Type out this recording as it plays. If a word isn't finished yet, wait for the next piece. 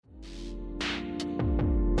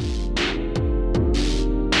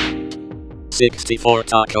64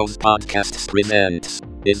 Tacos Podcasts presents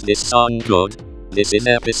Is This Song Good? This is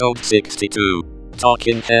episode 62.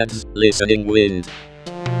 Talking Heads, Listening Wind.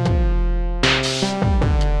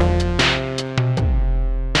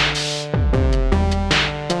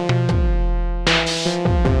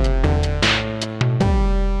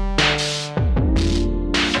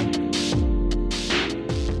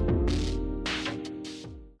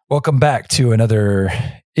 Welcome back to another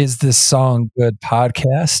Is This Song Good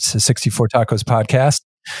podcast, a 64 Tacos podcast.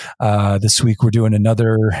 This week we're doing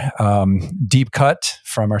another deep cut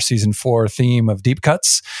from our season 4 theme of deep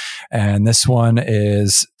cuts. And this one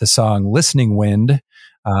is the song Listening Wind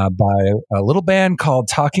by a little band called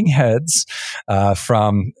Talking Heads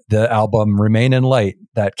from the album Remain in Light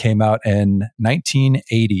that came out in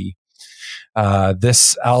 1980.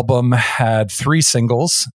 This album had 3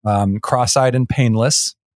 singles, Cross-Eyed and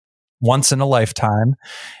Painless, Once in a Lifetime,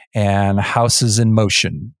 and Houses in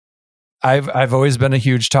Motion. I've always been a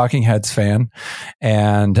huge Talking Heads fan,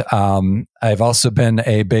 and I've also been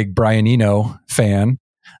a big Brian Eno fan.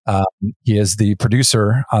 He is the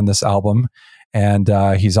producer on this album, and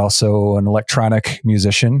he's also an electronic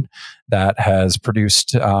musician that has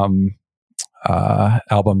produced albums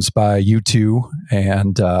by U2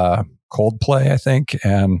 and Coldplay, I think,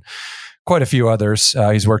 and quite a few others.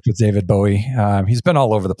 He's worked with David Bowie. He's been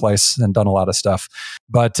all over the place and done a lot of stuff.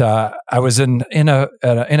 But I was in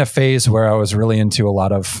a phase where I was really into a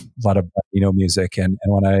lot of music, and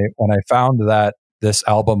when I found that this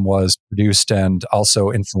album was produced and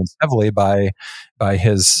also influenced heavily by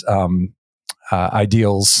his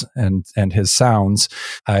ideals and his sounds,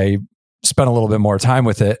 I spent a little bit more time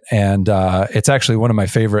with it, and it's actually one of my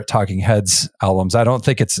favorite Talking Heads albums. I don't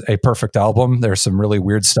think it's a perfect album. There's some really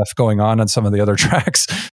weird stuff going on some of the other tracks,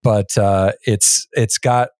 but it's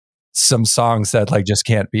got some songs that like just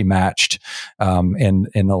can't be matched in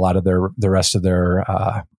a lot of the rest of their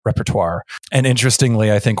repertoire. And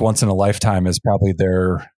interestingly, I think Once in a Lifetime is probably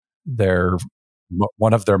their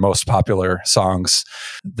one of their most popular songs,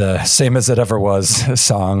 the Same as It Ever Was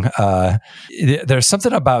song. There's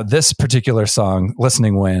something about this particular song,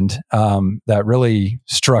 Listening Wind, that really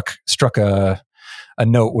struck a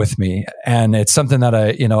note with me. And it's something that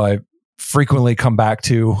I frequently come back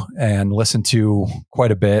to and listen to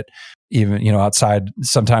quite a bit, even, outside,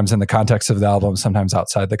 sometimes in the context of the album, sometimes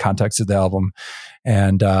outside the context of the album.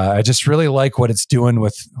 And I just really like what it's doing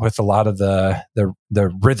with a lot of the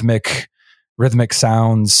rhythmic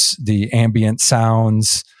sounds, the ambient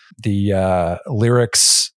sounds. The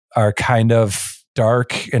lyrics are kind of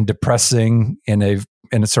dark and depressing in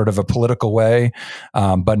a sort of a political way,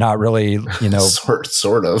 but not really,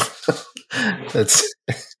 sort of. It's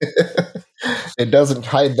it doesn't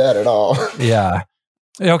hide that at all. Yeah.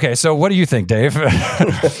 Okay, so what do you think, Dave?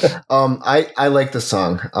 I like the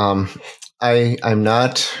song. I'm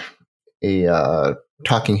not a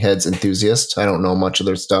Talking Heads enthusiast. I don't know much of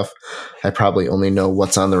their stuff. I probably only know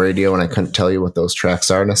what's on the radio, and I couldn't tell you what those tracks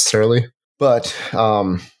are necessarily. But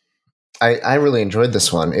I really enjoyed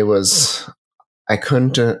this one. It was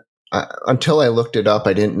until I looked it up,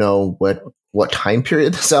 I didn't know what time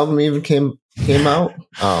period this album even came out.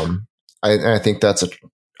 I think that's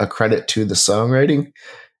a credit to the songwriting,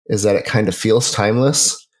 is that it kind of feels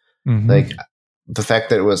timeless. Mm-hmm. Like the fact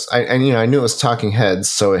that it was, I knew it was Talking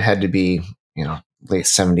Heads, so it had to be, late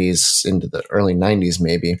 70s into the early 90s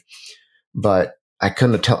maybe, but I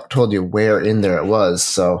couldn't have told you where in there it was.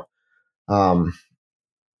 So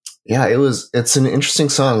it's an interesting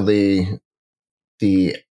song. The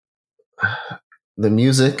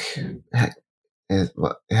music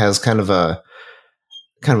has kind of a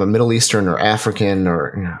Middle Eastern or African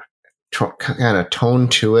or kind of tone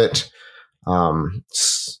to it. And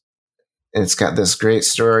it's got this great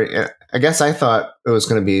story. I guess I thought it was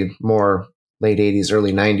going to be more late 80s,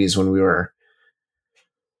 early 90s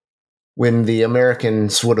when the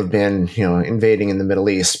Americans would have been, invading in the Middle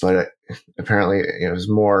East, but apparently it was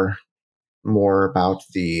more about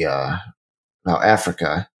about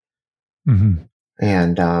Africa. Mm-hmm.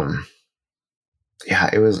 And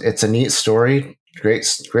it's a neat story, great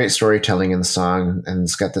storytelling in the song, and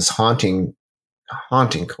it's got this haunting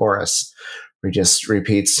chorus where it just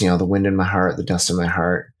repeats, the wind in my heart, the dust in my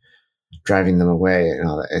heart, driving them away.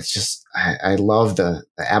 It's just, I love the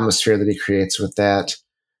atmosphere that he creates with that.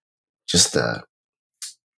 Just the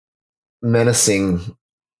menacing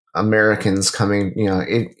Americans coming,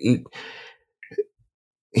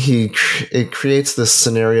 it creates this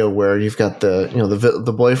scenario where you've got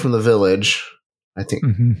the boy from the village, I think,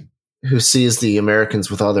 mm-hmm. who sees the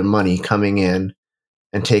Americans with all their money coming in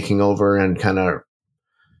and taking over and kind of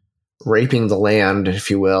raping the land,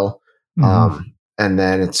 if you will. Mm-hmm. and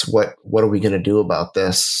then it's what are we going to do about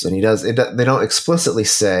this? And he does it. They don't explicitly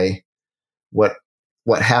say what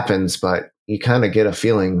happens, but you kind of get a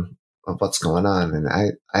feeling of what's going on. And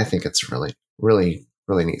I think it's a really, really,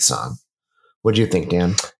 really neat song. What do you think,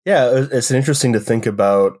 Dan? Yeah, it's interesting to think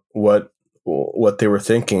about what they were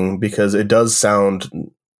thinking, because it does sound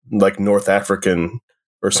like North African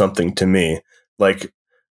or something to me. Like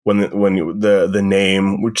when the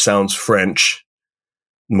name, which sounds French,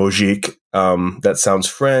 Mojique, that sounds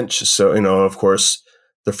French. So, of course,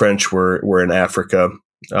 the French were in Africa,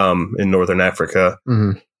 in Northern Africa,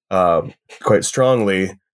 quite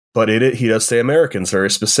strongly. But he does say Americans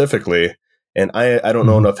very specifically. And I don't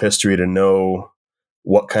know enough history to know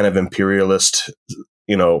what kind of imperialist,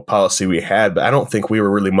 policy we had, but I don't think we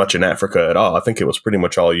were really much in Africa at all. I think it was pretty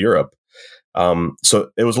much all Europe. So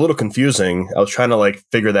it was a little confusing. I was trying to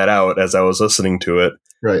figure that out as I was listening to it.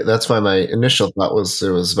 Right. That's why my initial thought was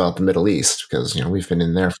it was about the Middle East, because, we've been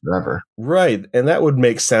in there forever. Right. And that would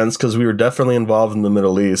make sense because we were definitely involved in the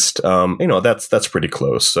Middle East. That's pretty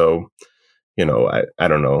close. So, I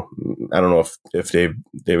don't know. I don't know if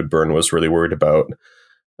David Byrne was really worried about,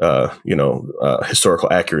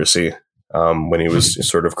 historical accuracy when he was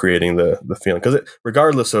sort of creating the feeling. Because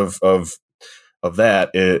regardless of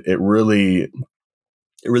that, it really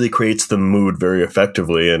creates the mood very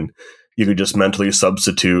effectively. And you could just mentally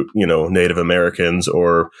substitute, Native Americans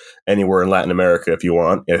or anywhere in Latin America if you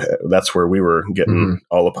want. That's where we were getting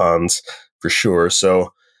all upons for sure.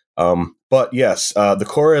 So, but yes, the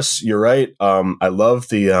chorus, you're right. I love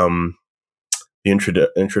the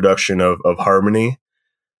introduction of harmony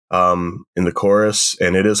in the chorus,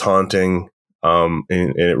 and it is haunting, and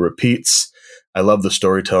it repeats. I love the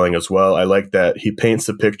storytelling as well. I like that he paints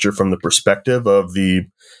the picture from the perspective of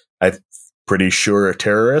I'm pretty sure, a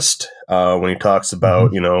terrorist, when he talks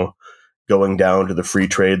about, going down to the free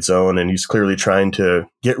trade zone, and he's clearly trying to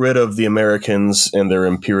get rid of the Americans and their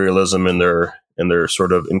imperialism and their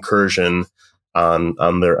sort of incursion on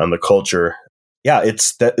the culture. Yeah,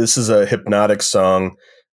 this is a hypnotic song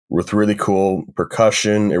with really cool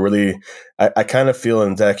percussion. It really, I kind of feel,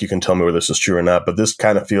 and Zach, you can tell me whether this is true or not, but this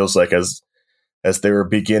kind of feels like as they were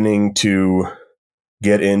beginning to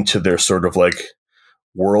get into their sort of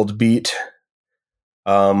world beat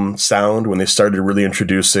sound, when they started really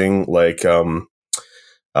introducing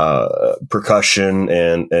percussion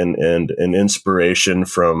and inspiration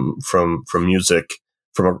from music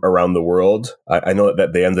from around the world. I know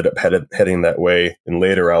that they ended up heading that way in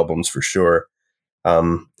later albums for sure.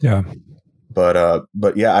 Yeah.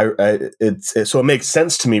 But yeah, so it makes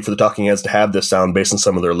sense to me for the Talking Heads to have this sound based on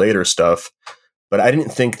some of their later stuff. But I didn't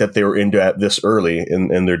think that they were into it this early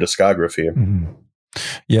in their discography. Mm-hmm.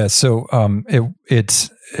 Yeah, so it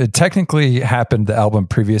technically happened, the album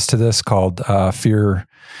previous to this called Fear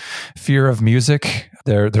of Music.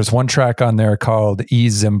 There's one track on there called E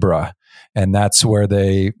Zimbra, and that's where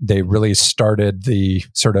they really started the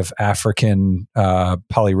sort of African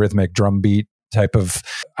polyrhythmic drum beat type of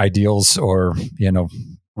ideals, or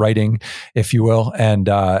writing, if you will. And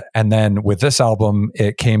then with this album,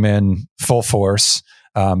 it came in full force.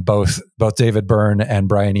 Both David Byrne and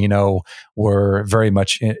Brian Eno were very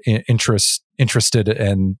much interested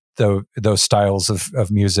in those styles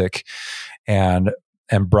of music, and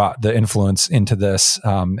brought the influence into this.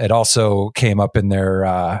 It also came up in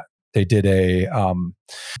their they did a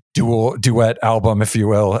duet album, if you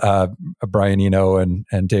will, Brian Eno and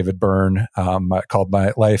David Byrne, called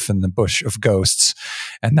My Life in the Bush of Ghosts.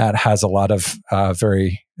 And that has a lot of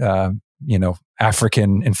very,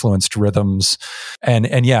 African influenced rhythms. And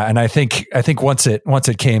I think once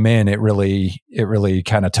it came in, it really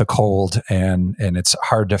kind of took hold, and it's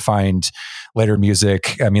hard to find later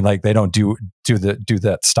music. I mean, they don't do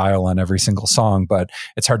that style on every single song, but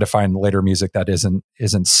it's hard to find later music that isn't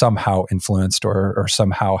somehow influenced or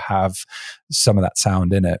somehow have some of that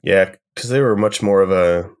sound in it. Yeah, because they were much more of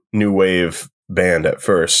a new wave band at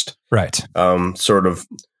first. Right. Sort of,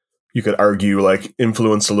 you could argue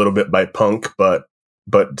influenced a little bit by punk, but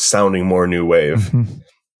sounding more new wave. Mm-hmm.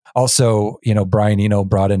 Also, Brian Eno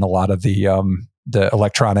brought in a lot of the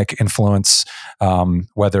electronic influence,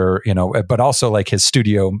 whether, but also his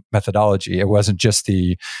studio methodology. It wasn't just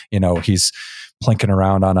he's plinking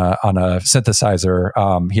around on a synthesizer.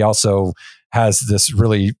 He also has this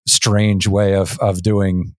really strange way of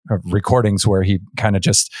doing recordings where he kind of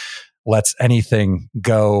just lets anything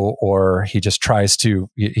go, or he just tries to,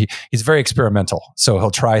 he's very experimental. So he'll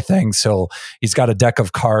try things. He's got a deck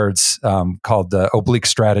of cards called the oblique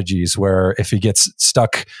strategies, where if he gets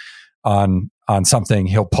stuck on something,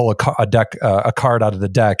 he'll pull a card out of the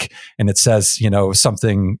deck, and it says,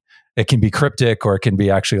 something it can be cryptic, or it can be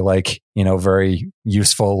actually like, very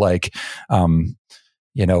useful, like,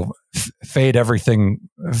 fade everything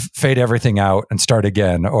out and start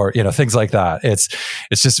again, or, things like that. It's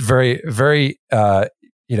just very, very,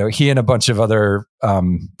 he and a bunch of other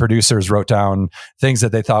producers wrote down things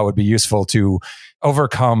that they thought would be useful to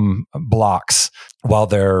overcome blocks while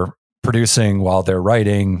they're producing, while they're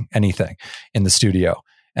writing anything in the studio.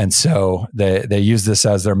 And so they use this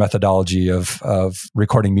as their methodology of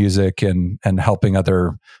recording music and helping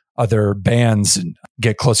other bands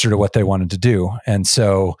get closer to what they wanted to do. And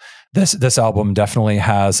so this album definitely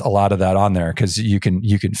has a lot of that on there, because you can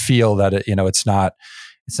feel that it's not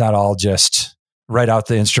all just write out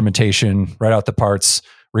the instrumentation, write out the parts,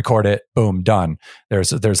 record it, boom, done.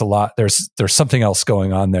 There's a lot. There's something else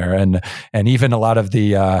going on there, and even a lot of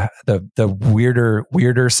the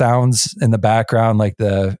weirder sounds in the background, like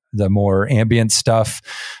the more ambient stuff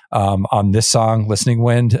on this song, "Listening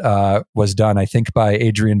Wind," was done, I think, by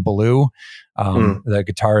Adrian Belew, the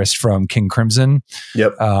guitarist from King Crimson.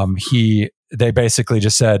 Yep. They basically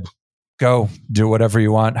just said, "Go do whatever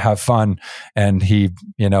you want, have fun," and he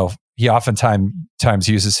oftentimes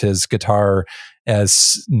uses his guitar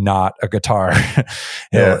as not a guitar.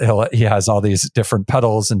 He has all these different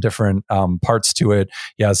pedals and different parts to it.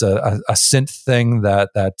 He has a synth thing that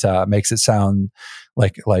makes it sound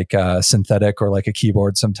like synthetic, or like a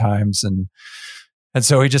keyboard sometimes, and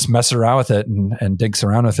so he just messes around with it and dinks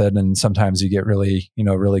around with it, and sometimes you get really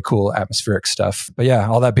cool atmospheric stuff. But yeah,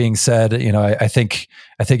 all that being said, I think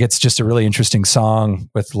it's just a really interesting song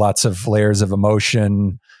with lots of layers of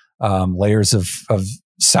emotion, layers of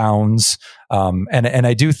sounds, and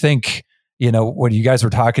I do think, when you guys were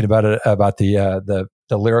talking about the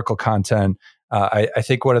lyrical content, I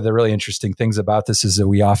think one of the really interesting things about this is that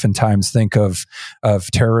we oftentimes think of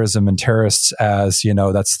terrorism and terrorists as,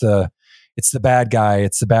 it's the bad guy.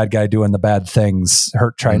 It's the bad guy doing the bad things,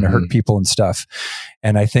 trying to hurt people and stuff.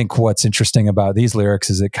 And I think what's interesting about these lyrics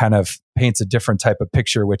is it kind of paints a different type of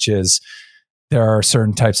picture, which is there are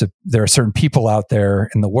certain people out there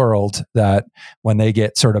in the world that when they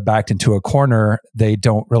get sort of backed into a corner, they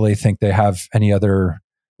don't really think they have any other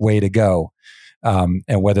way to go. And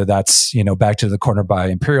whether that's, back to the corner by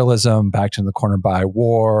imperialism, back to the corner by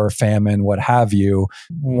war, famine, what have you,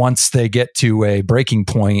 once they get to a breaking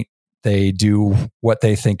point, they do what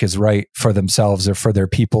they think is right for themselves or for their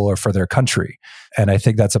people or for their country. And I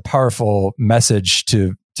think that's a powerful message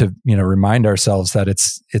to remind ourselves that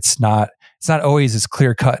it's not always as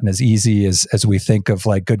clear cut and as easy as we think of,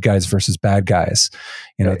 like good guys versus bad guys.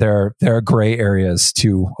 Right. There are gray areas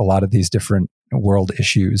to a lot of these different world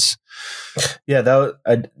issues. Yeah, I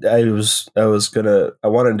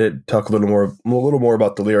wanted to talk a little more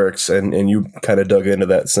about the lyrics, and you kind of dug into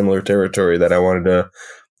that similar territory that I wanted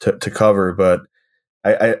to cover. But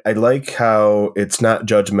I like how it's not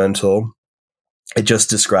judgmental. It just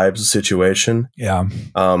describes the situation. Yeah.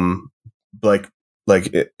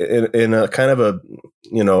 Like in a kind of a,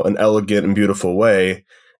 an elegant and beautiful way.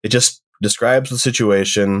 It just describes the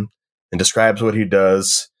situation and describes what he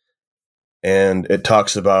does. And it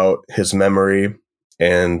talks about his memory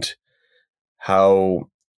and how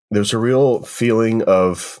there's a real feeling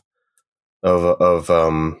of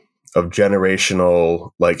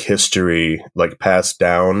generational, like, history, like, passed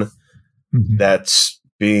down, that's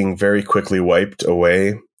being very quickly wiped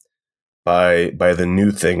away by the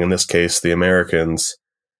new thing, in this case, the Americans.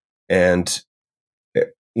 And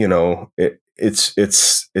it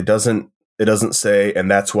doesn't say, and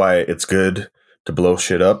that's why it's good to blow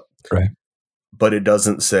shit up. Right. But it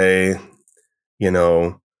doesn't say, it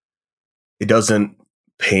doesn't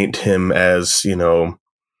paint him as,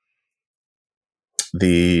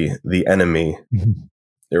 the enemy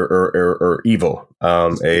or evil.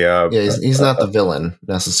 He's not the villain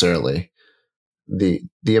necessarily.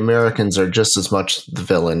 The Americans are just as much the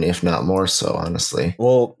villain, if not more so, honestly.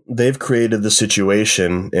 Well, they've created the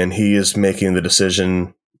situation, and he is making the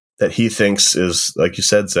decision that he thinks is, like you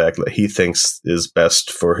said, Zach, that he thinks is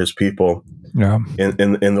best for his people. Yeah.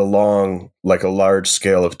 In the long, like a large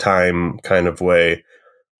scale of time kind of way.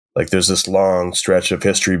 Like there's this long stretch of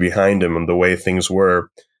history behind him and the way things were,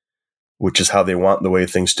 which is how they want the way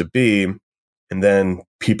things to be. And then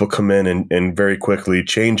people come in and very quickly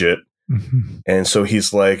change it. Mm-hmm. And so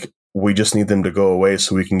he's like, we just need them to go away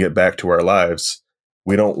so we can get back to our lives.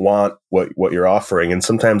 We don't want what you're offering. And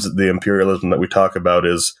sometimes the imperialism that we talk about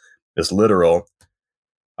is literal.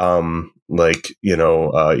 Europeans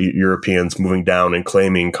moving down and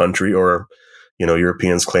claiming country, or,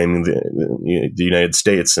 Europeans claiming the United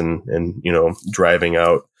States and driving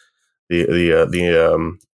out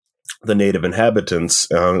the the native inhabitants.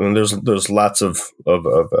 And there's lots of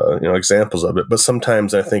examples of it. But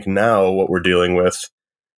sometimes I think now what we're dealing with,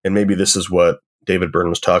 and maybe this is what David Byrne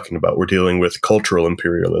was talking about, we're dealing with cultural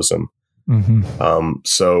imperialism. Mm-hmm.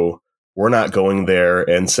 So we're not going there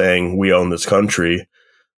and saying we own this country,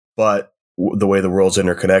 but the way the world's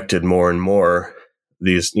interconnected more and more,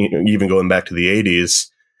 these, even going back to the 80s,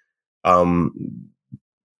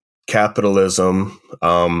 capitalism,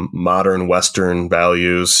 modern Western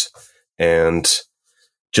values, and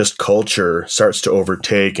just culture starts to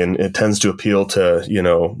overtake, and it tends to appeal to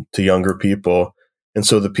younger people. And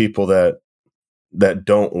so the people that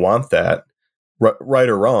don't want that, right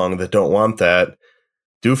or wrong, that don't want that,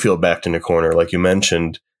 do feel backed in a corner, like you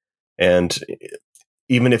mentioned. And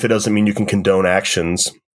even if it doesn't mean you can condone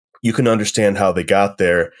actions, you can understand how they got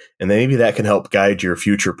there, and maybe that can help guide your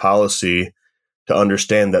future policy to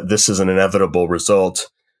understand that this is an inevitable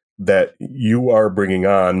result that you are bringing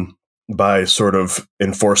on by sort of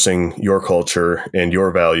enforcing your culture and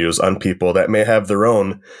your values on people that may have their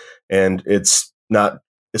own. And it's not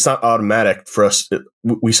automatic for us.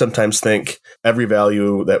 We sometimes think every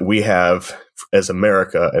value that we have as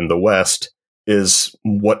America and the West is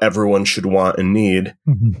what everyone should want and need.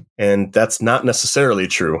 Mm-hmm. And that's not necessarily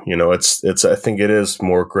true. It's I think it is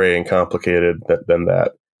more gray and complicated than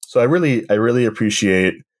that. So I really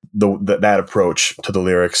appreciate that approach to the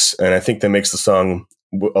lyrics. And I think that makes the song,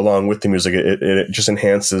 along with the music, it just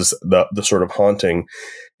enhances the sort of haunting.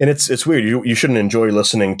 And it's weird. You shouldn't enjoy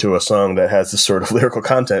listening to a song that has this sort of lyrical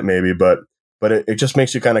content, maybe, but it just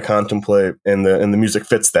makes you kind of contemplate, and the music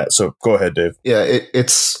fits that. So go ahead, Dave. Yeah,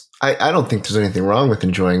 I don't think there's anything wrong with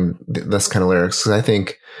enjoying this kind of lyrics, because I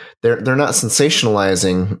think they're not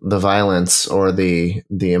sensationalizing the violence or the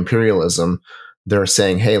imperialism. They're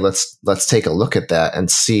saying, hey, let's take a look at that and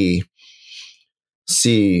see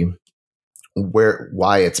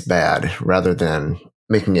why it's bad, rather than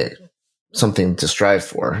making it something to strive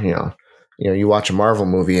for. You watch a Marvel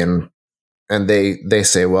movie and they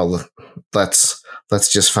say, well, let's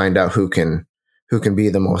just find out who can be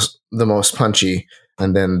the most punchy,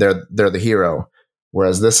 and then they're the hero.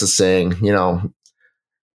 Whereas this is saying,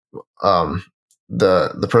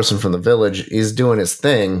 the person from the village, he's doing his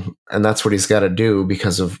thing, and that's what he's got to do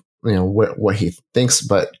because of what he thinks,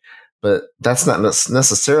 but that's not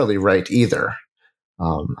necessarily right either.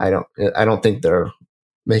 I don't think they're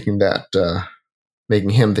making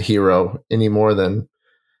him the hero any more than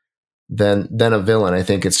a villain. I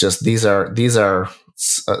think it's just this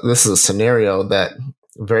is a scenario that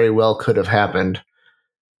very well could have happened,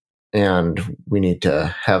 and we need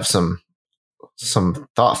to have some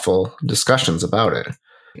thoughtful discussions about it.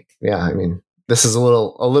 Yeah, I mean, this is a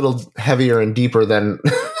little heavier and deeper than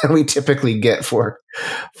we typically get for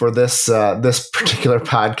this particular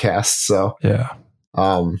podcast. So yeah,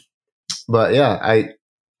 but yeah,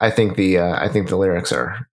 I think the lyrics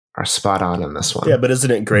are spot on in this one. Yeah, but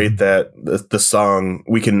isn't it great that the song,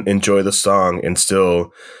 we can enjoy the song and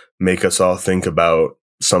still make us all think about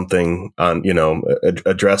something, on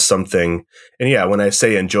address something. And yeah, when I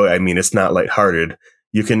say enjoy, I mean it's not lighthearted.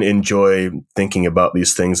 You can enjoy thinking about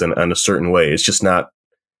these things in a certain way. It's just not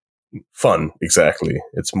fun exactly.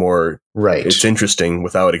 It's more right. It's interesting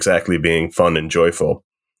without exactly being fun and joyful.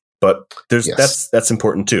 But that's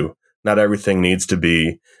important too. Not everything needs to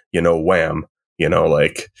be wham.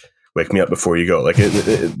 Like wake me up before you go. Like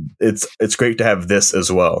it's great to have this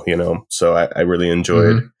as well. So I really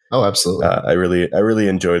enjoyed. Mm-hmm. Oh, absolutely. I really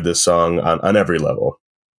enjoyed this song on every level.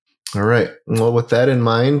 All right. Well, with that in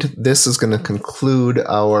mind, this is going to conclude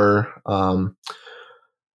our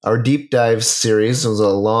deep dive series. It was a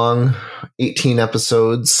long 18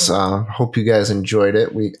 episodes. Hope you guys enjoyed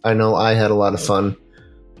it. I know I had a lot of fun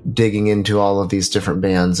digging into all of these different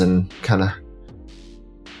bands and kind of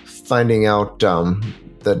finding out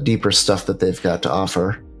the deeper stuff that they've got to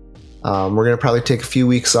offer. We're going to probably take a few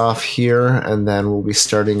weeks off here, and then we'll be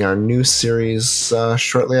starting our new series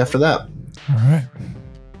shortly after that. All right.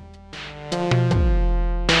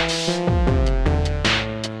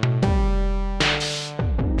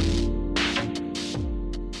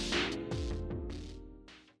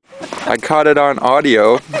 I caught it on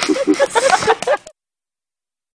audio.